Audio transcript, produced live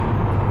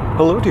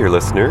Hello, dear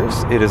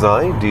listeners. It is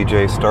I,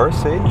 DJ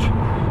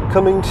Starsage,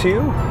 coming to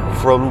you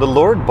from the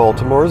Lord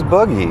Baltimore's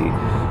buggy.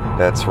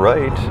 That's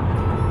right.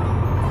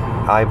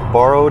 I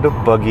borrowed a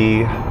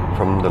buggy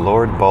from the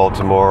Lord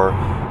Baltimore,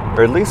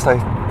 or at least I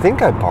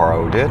think I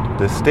borrowed it.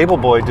 The stable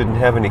boy didn't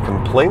have any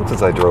complaints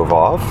as I drove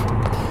off.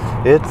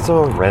 It's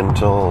a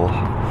rental.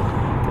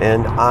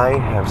 And I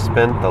have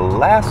spent the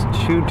last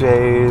 2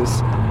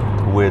 days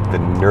with the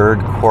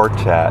Nerd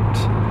Quartet.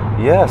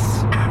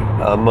 Yes,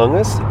 among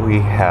us we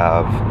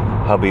have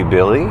Hubby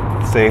Billy.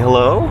 Say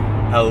hello.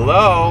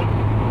 Hello.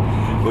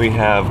 We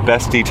have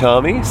Bestie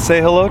Tommy.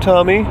 Say hello,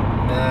 Tommy.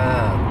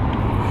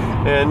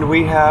 And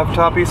we have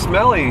Toppy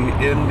Smelly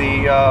in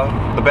the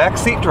back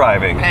seat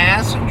driving.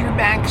 Passenger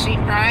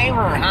backseat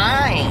driver,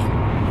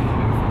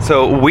 hi.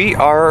 So we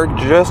are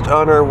just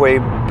on our way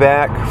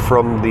back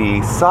from the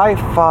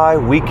sci-fi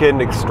weekend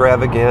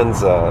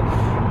extravaganza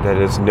that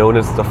is known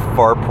as the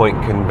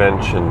Farpoint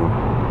Convention.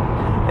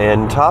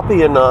 And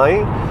Toppy and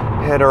I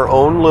had our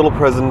own little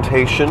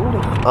presentation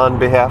on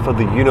behalf of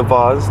the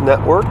Univaz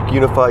Network,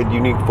 Unified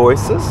Unique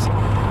Voices.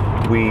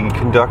 We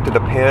conducted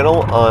a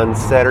panel on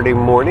Saturday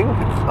morning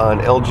on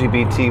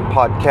LGBT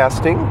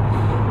podcasting,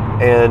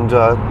 and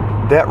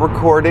that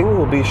recording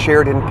will be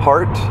shared in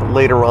part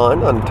later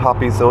on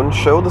Toppy's own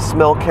show, The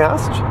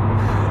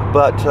Smellcast.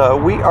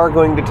 But we are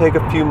going to take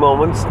a few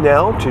moments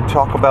now to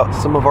talk about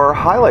some of our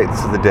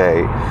highlights of the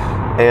day.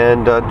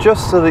 And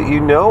just so that you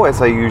know,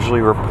 as I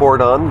usually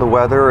report on the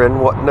weather and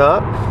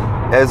whatnot,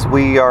 as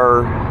we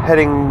are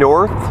heading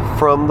north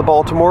from the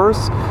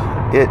Baltimores,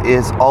 it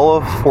is all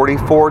of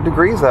 44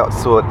 degrees out,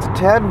 so it's a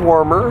tad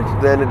warmer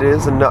than it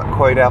is in Not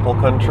Quite Apple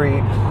Country,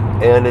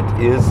 and it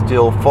is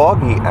still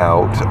foggy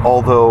out,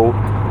 although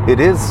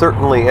it is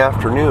certainly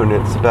afternoon.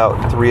 It's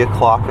about 3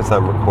 o'clock as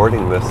I'm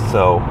recording this,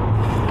 so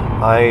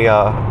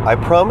I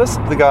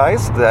promised the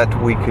guys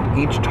that we could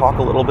each talk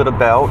a little bit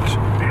about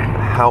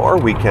how our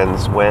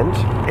weekends went,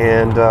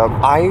 and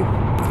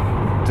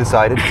I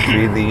decided to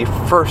be the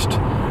first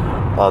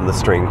on the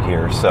string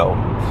here. So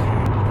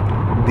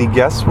the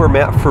guests were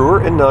Matt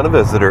Frewer and Nana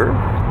Visitor,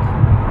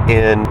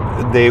 and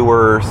they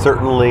were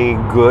certainly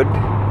good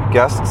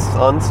guests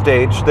on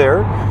stage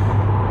there.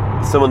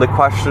 Some of the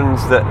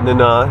questions that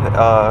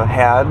Nana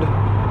had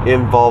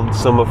involved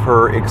some of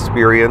her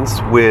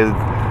experience with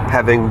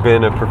having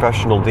been a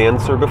professional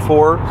dancer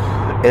before,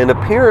 and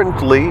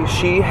apparently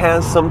she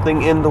has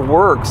something in the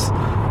works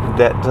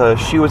that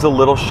she was a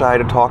little shy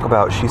to talk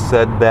about. She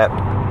said that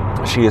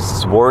she is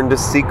sworn to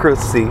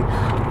secrecy,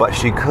 but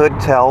she could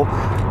tell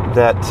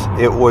that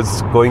it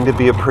was going to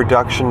be a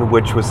production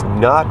which was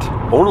not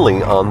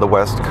only on the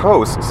West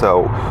Coast,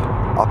 so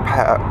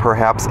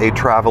perhaps a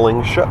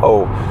traveling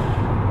show.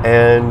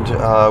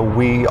 And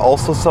we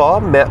also saw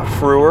Matt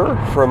Frewer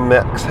from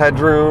Max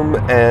Headroom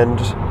and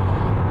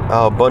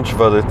a bunch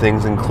of other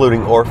things,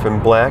 including Orphan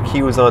Black.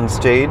 He was on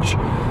stage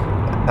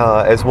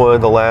as one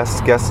of the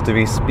last guests to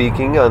be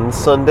speaking on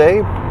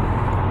Sunday,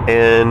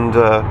 and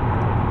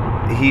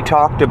he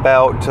talked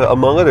about,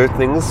 among other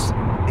things,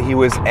 he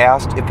was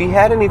asked if he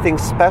had anything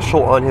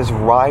special on his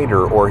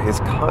rider or his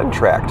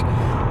contract,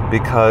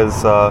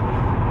 because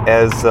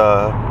as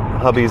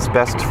Hubby's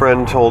best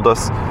friend told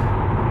us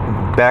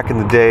back in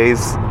the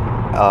days,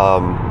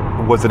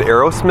 was it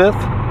Aerosmith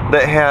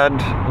that had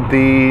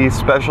the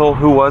special?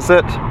 Who was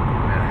it?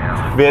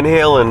 Van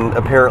Halen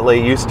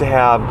apparently used to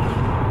have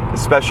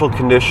special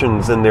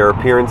conditions in their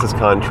appearances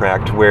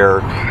contract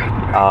where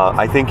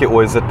I think it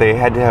was that they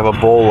had to have a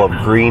bowl of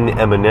green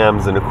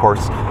M&Ms, and of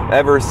course,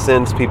 ever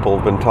since people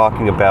have been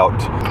talking about,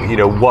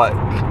 what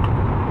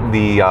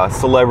the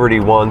celebrity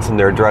wants in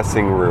their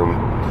dressing room.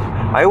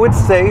 I would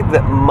say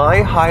that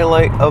my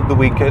highlight of the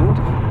weekend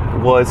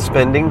was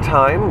spending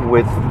time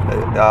with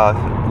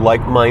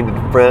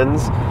like-minded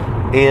friends,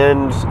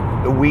 and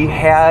we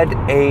had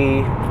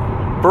a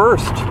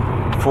burst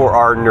for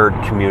our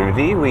nerd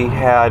community. We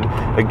had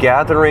a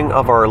gathering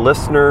of our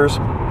listeners,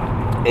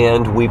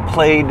 and we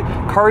played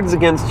Cards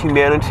Against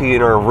Humanity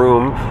in our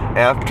room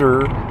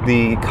after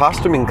the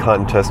costuming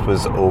contest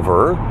was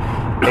over,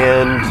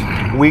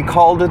 and we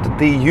called it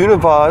the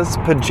Univaz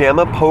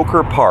Pajama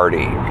Poker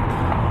Party.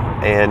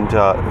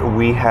 And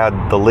we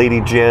had the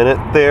Lady Janet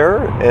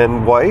there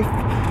and wife,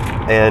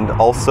 and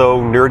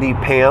also Nerdy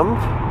Pam,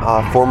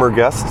 former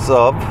guests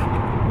of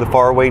The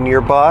Faraway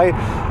Nearby,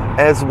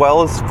 as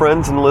well as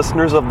friends and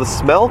listeners of the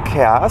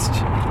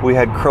Smellcast. We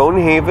had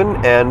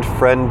Cronehaven and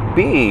Friend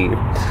B,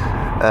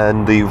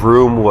 and the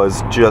room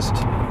was just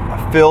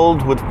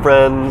filled with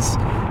friends,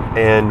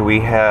 and we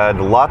had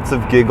lots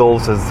of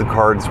giggles as the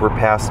cards were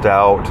passed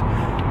out.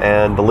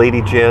 And the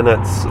Lady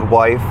Janet's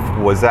wife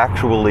was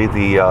actually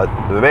the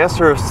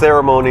master of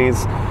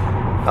ceremonies,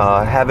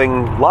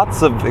 having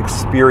lots of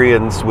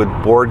experience with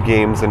board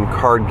games and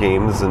card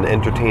games and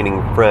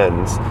entertaining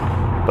friends.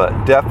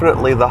 But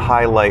definitely the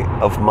highlight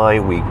of my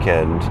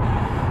weekend.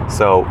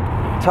 So,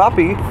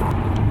 Toppy,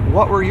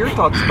 what were your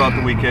thoughts about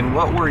the weekend?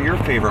 What were your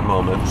favorite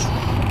moments?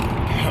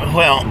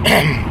 Well,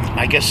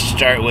 I guess to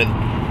start with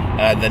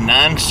the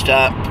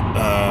nonstop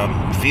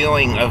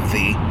feeling of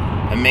the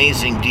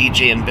amazing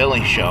DJ and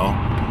Billy show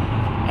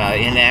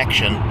in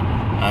action.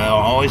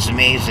 Always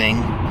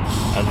amazing.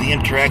 The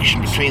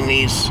interaction between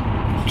these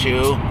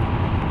two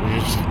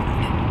is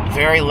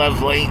very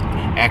lovely.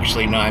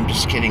 Actually, no, I'm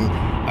just kidding.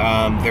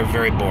 They're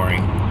very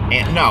boring.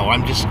 And, no,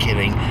 I'm just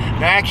kidding.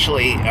 No,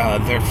 actually,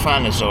 they're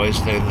fun as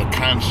always. They're the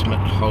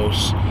consummate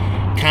hosts,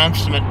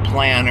 consummate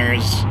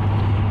planners.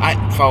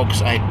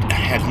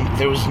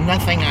 There was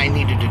nothing I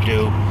needed to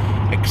do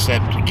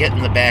except get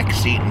in the back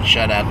seat and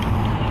shut up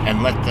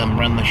and let them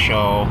run the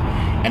show.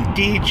 And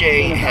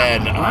DJ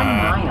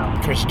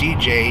of course,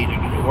 DJ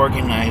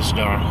organized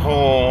our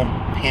whole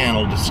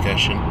panel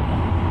discussion.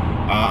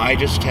 I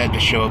just had to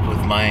show up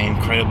with my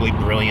incredibly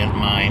brilliant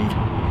mind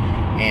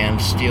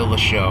and steal the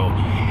show.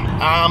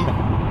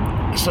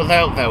 So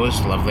that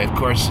was lovely. Of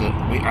course,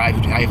 I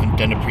haven't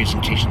done a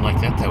presentation like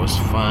that. That was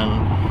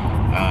fun.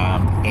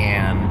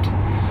 And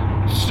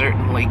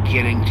certainly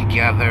getting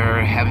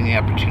together, having the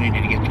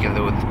opportunity to get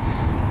together with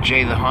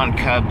Jay the Haunt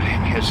Cub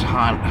and his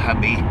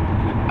hubby,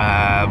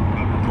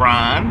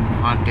 Ron,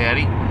 Haunt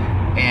Daddy,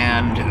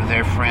 and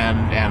their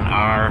friend and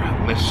our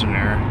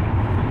listener,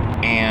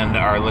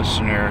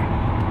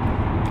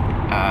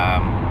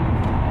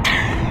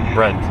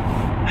 Brent.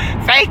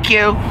 Thank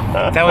you.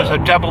 That was a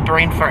double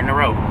brain fart in a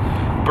row.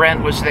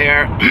 Brent was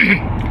there,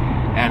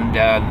 and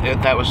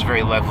that was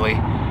very lovely.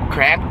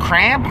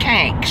 Crab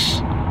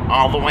cakes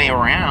all the way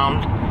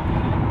around.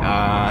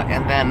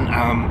 And then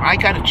I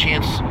got a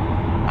chance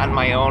on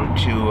my own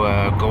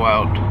to go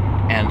out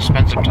and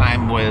spend some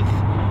time with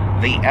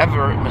the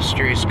ever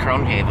mysterious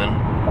Cronehaven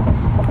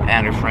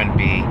and her friend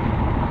B.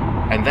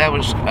 And that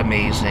was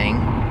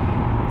amazing.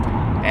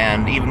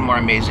 And even more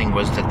amazing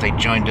was that they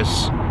joined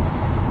us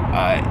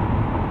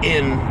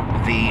in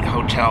the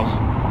hotel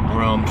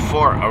room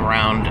for a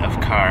round of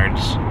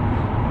cards.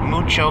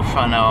 Mucho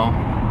funno.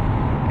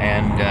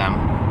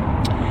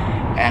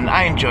 And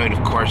I enjoyed,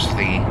 of course,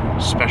 the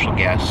special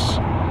guests.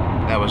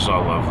 That was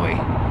all lovely.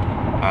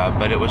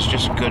 But it was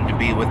just good to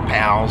be with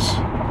pals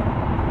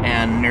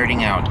and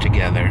nerding out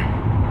together.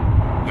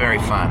 Very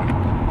fun.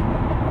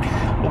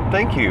 Well,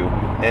 thank you.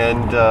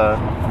 And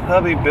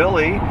hubby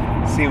Billy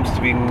seems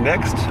to be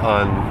next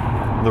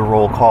on the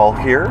roll call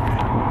here.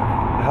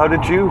 How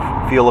did you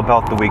feel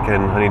about the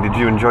weekend, honey? Did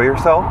you enjoy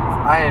yourself?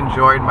 I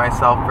enjoyed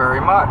myself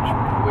very much.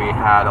 We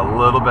had a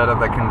little bit of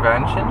the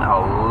convention,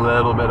 a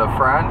little bit of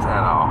friends,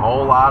 and a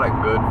whole lot of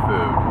good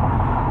food.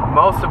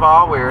 Most of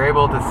all, we were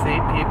able to see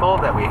people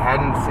that we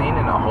hadn't seen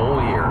in a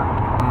whole year.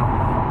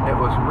 It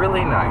was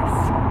really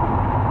nice.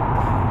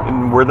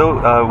 And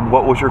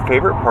what was your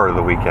favorite part of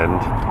the weekend?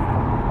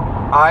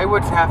 I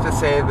would have to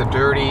say the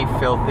dirty,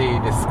 filthy,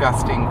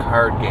 disgusting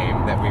card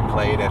game that we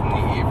played in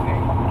the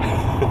evening.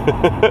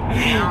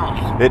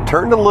 It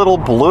turned a little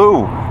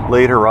blue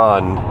later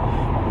on.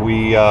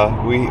 We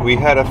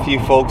had a few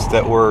folks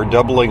that were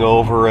doubling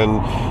over,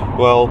 and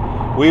well,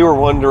 we were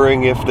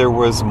wondering if there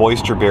was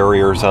moisture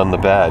barriers on the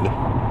bed.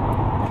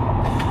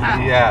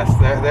 Yes,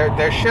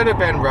 there should have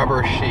been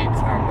rubber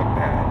sheets on the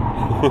bed.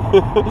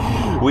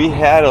 We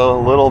had a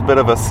little bit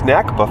of a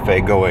snack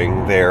buffet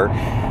going there.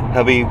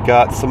 Hubby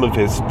got some of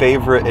his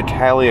favorite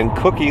Italian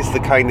cookies,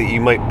 the kind that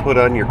you might put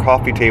on your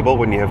coffee table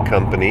when you have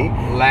company.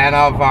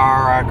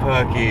 Lanavara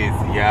cookies,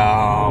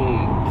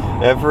 yum.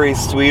 Every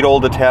sweet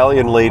old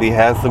Italian lady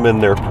has them in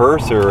their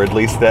purse, or at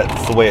least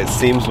that's the way it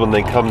seems when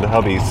they come to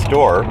hubby's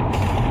store.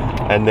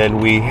 And then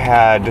we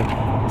had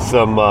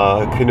some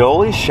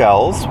cannoli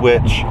shells,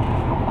 which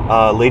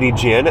Lady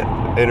Janet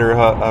and her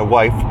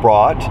wife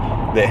brought,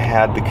 that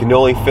had the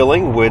cannoli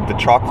filling with the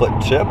chocolate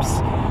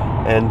chips.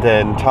 And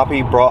then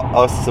Toppy brought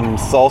us some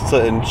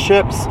salsa and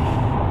chips,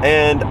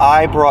 and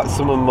I brought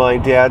some of my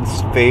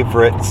dad's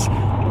favorites.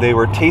 They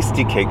were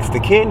tasty cakes, the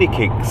candy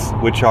cakes,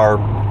 which are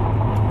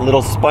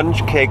little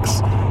sponge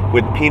cakes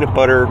with peanut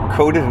butter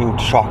coated in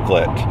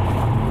chocolate.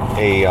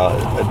 A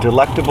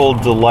delectable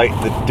delight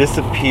that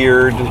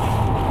disappeared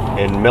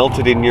and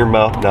melted in your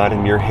mouth, not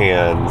in your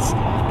hands.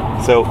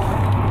 So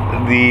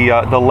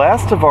the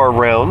last of our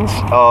rounds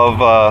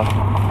of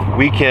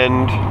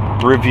weekend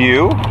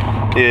review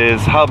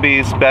is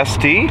hubby's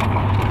bestie,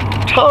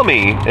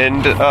 Tommy.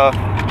 And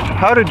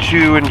how did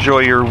you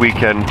enjoy your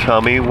weekend,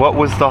 Tommy? What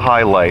was the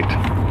highlight?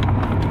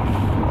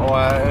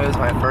 Well, it was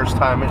my first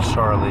time at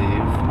Shore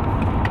Leave.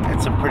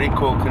 It's a pretty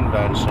cool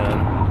convention,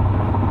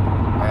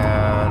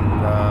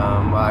 and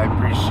I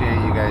appreciate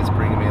you guys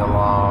bringing me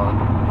along.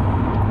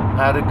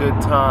 Had a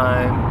good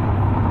time.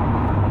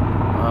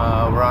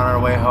 We're on our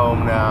way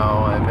home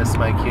now. I miss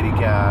my kitty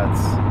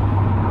cats,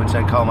 which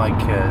I call my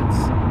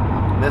kids.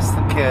 Miss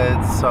the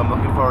kids, so I'm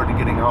looking forward to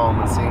getting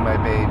home and seeing my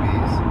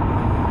babies.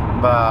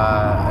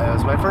 But it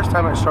was my first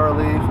time at Shore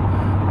Leave,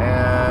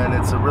 and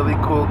it's a really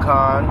cool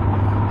con.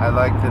 I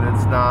like that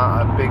it's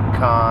not a big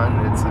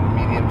con, it's a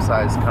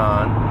medium-sized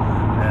con,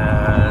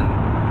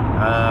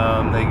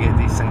 and they get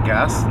decent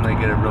guests, and they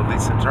get a real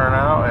decent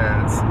turnout,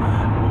 and it's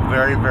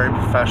very, very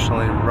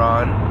professionally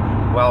run,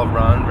 well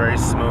run, very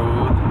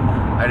smooth.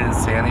 I didn't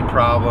see any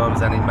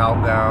problems, any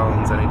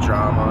meltdowns, any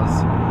dramas.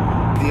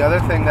 The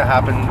other thing that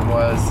happened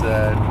was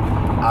that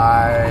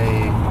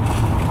I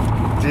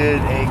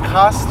did a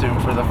costume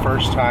for the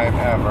first time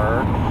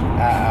ever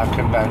at a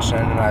convention,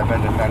 and I've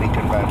been to many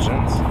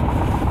conventions.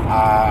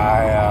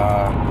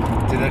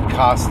 I did a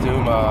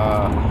costume,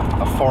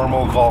 a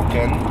formal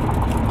Vulcan,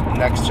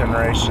 next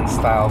generation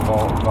style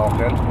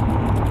Vulcan.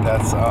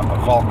 That's a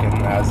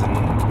Vulcan, as in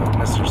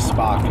Mr.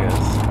 Spock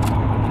is.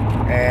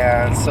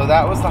 And so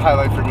that was the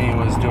highlight for me,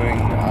 was doing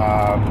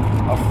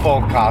a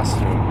full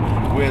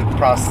costume with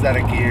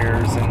prosthetic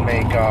ears and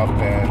makeup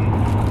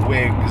and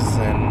wigs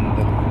and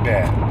the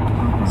bit.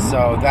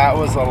 So that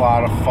was a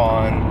lot of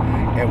fun.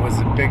 It was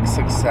a big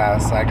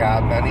success. I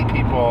got many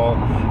people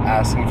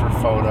asking for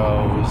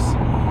photos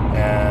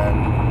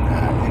and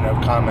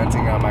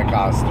commenting on my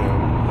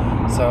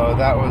costume. So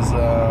that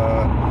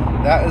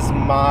is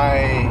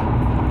my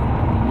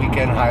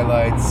weekend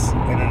highlights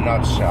in a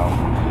nutshell.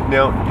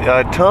 Now,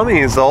 Tommy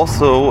is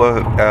also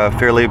a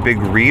fairly big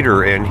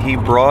reader, and he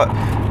brought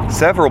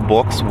several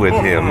books with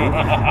him.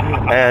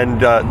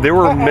 And there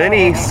were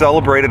many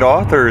celebrated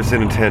authors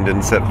in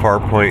attendance at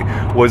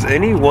Farpoint. Was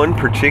any one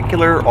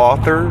particular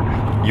author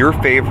your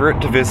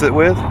favorite to visit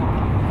with?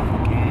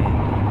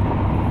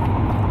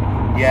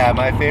 Yeah,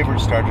 my favorite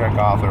Star Trek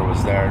author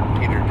was there,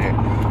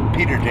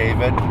 Peter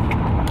David.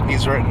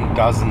 He's written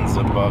dozens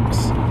of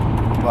books.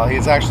 Well,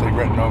 he's actually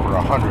written over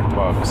 100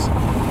 books,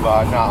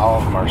 but not all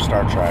of them are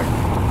Star Trek,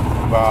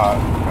 but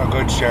a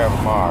good share of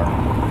them are.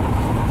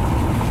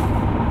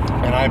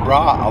 And I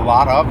brought a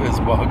lot of his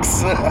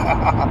books.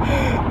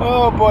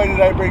 Oh boy,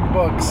 did I bring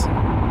books.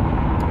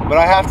 But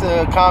I have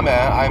to comment,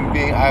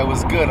 I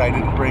was good. I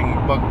didn't bring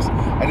books.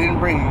 I didn't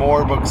bring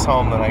more books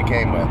home than I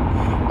came with,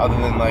 other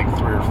than like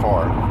 3 or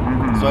 4.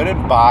 Mm-hmm. So I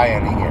didn't buy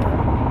any here,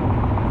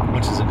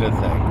 which is a good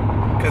thing.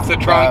 Because the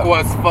trunk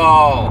was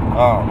full.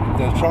 Oh,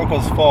 the trunk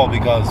was full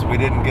because we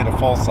didn't get a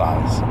full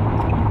size.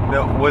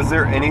 Now, was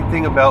there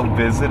anything about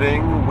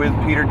visiting with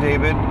Peter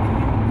David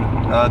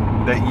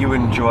that you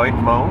enjoyed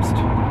most?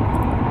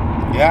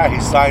 Yeah, he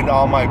signed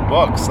all my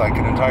books, like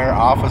an entire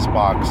office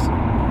box.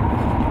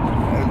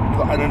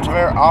 An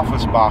entire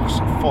office box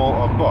full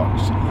of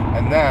books.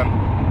 And then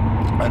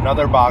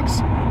another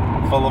box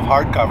full of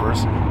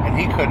hardcovers, and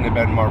he couldn't have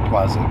been more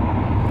pleasant.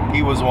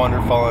 He was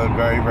wonderful and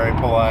very, very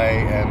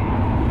polite, and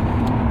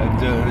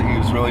he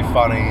was really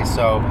funny.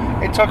 So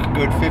it took a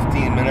good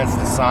 15 minutes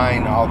to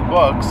sign all the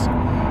books,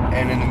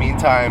 and in the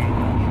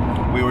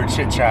meantime we were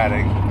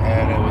chit-chatting,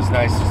 and it was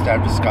nice just to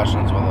have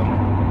discussions with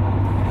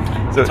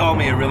him. So he told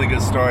me a really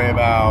good story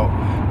about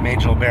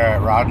Majel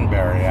Barrett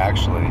Roddenberry,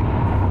 actually,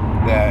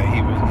 that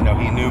he was,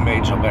 he knew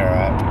Majel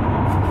Barrett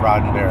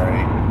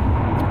Roddenberry,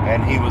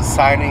 and he was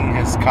signing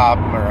his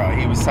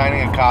he was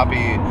signing a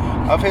copy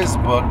of his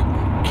book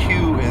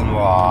Q in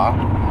Law,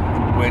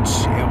 which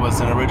it was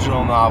an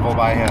original novel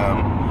by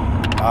him.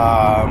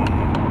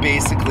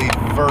 Basically,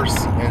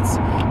 it's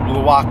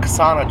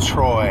Lwaxana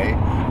Troy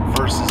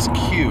versus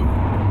Q.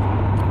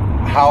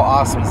 How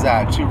awesome is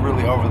that? 2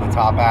 really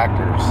over-the-top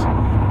actors,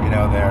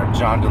 there,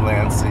 John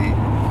Delancey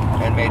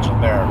and Majel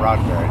Barrett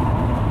Roddenberry.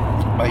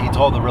 But he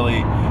told a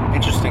really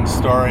interesting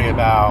story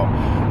about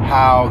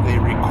how they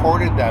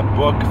recorded that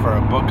book for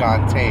a book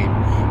on tape,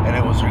 and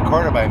it was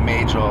recorded by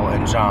Majel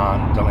and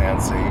John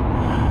Delancey,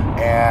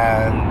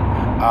 and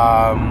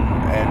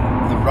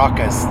the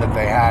ruckus that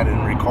they had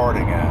in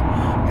recording it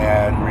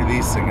and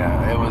releasing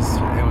it. It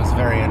was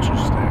very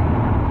interesting.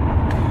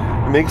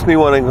 It makes me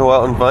want to go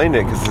out and find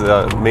it,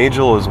 because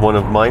Majel is one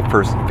of my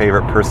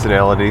favorite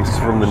personalities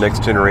from the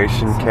Next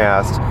Generation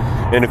cast.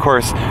 And of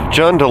course,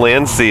 John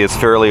Delancey is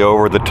fairly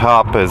over the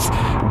top as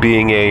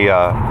being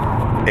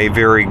a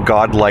very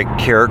godlike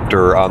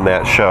character on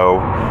that show.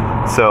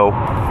 So,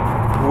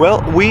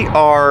 well, we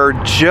are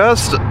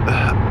just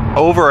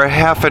over a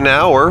half an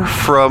hour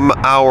from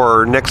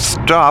our next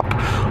stop,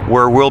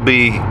 where we'll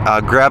be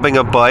grabbing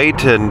a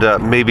bite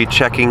and maybe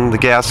checking the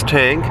gas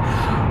tank.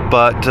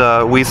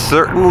 But we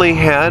certainly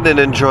had an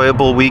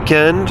enjoyable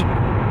weekend.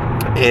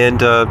 And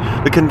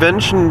the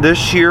convention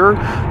this year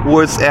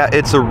was at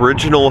its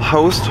original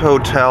host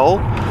hotel.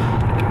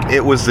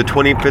 It was the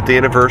 25th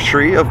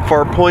anniversary of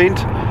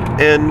Farpoint,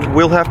 and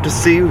we'll have to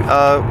see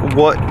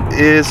what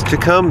is to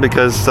come,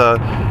 because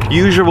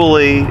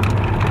usually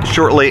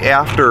shortly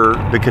after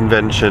the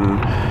convention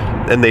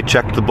and they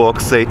check the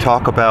books, they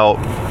talk about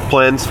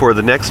plans for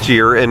the next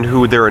year and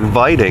who they're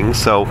inviting.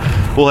 So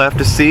we'll have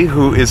to see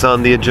who is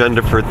on the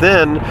agenda for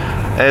then,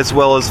 as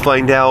well as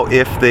find out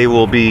if they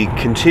will be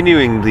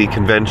continuing the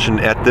convention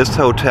at this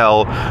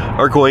hotel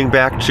or going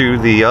back to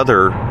the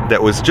other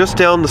that was just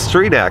down the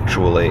street,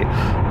 actually.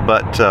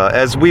 But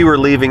as we were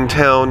leaving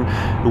town,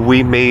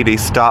 we made a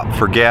stop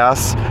for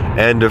gas,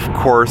 and of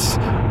course,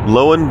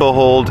 lo and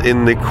behold,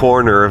 in the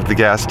corner of the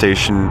gas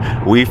station,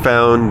 we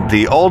found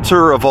the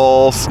altar of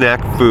all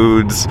snack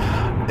foods,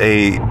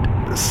 a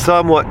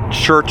somewhat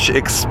church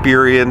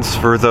experience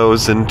for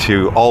those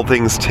into all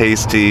things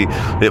tasty.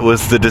 It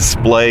was the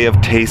display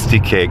of Tasty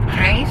Cake.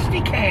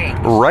 Tasty Cake.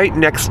 Right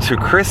next to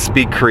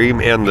Krispy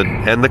Kreme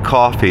and the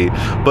coffee.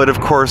 But of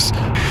course,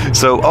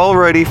 so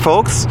alrighty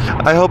folks,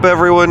 I hope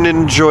everyone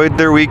enjoyed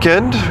their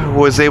weekend,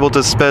 was able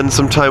to spend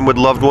some time with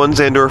loved ones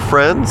and or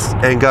friends,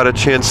 and got a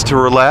chance to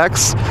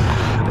relax.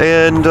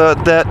 And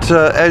that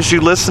as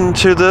you listen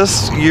to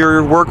this,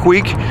 your work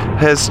week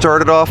has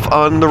started off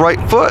on the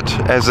right foot,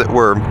 as it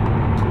were.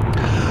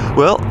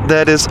 Well,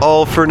 that is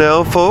all for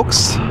now,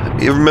 folks.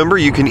 Remember,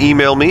 you can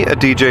email me at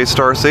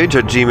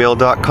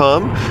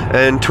djstarsage@gmail.com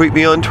and tweet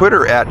me on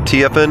Twitter at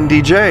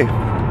TFNDJ.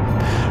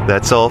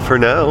 That's all for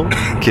now.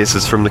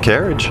 Kisses from the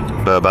carriage.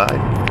 Bye-bye.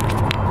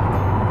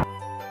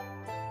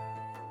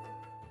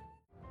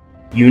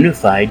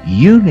 Unified.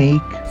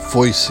 Unique.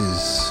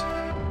 Voices.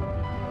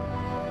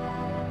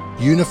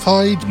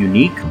 Unified.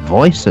 Unique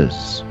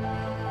voices.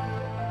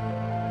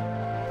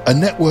 A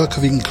network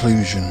of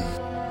inclusion.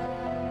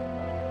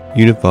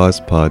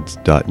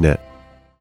 Univazpods.net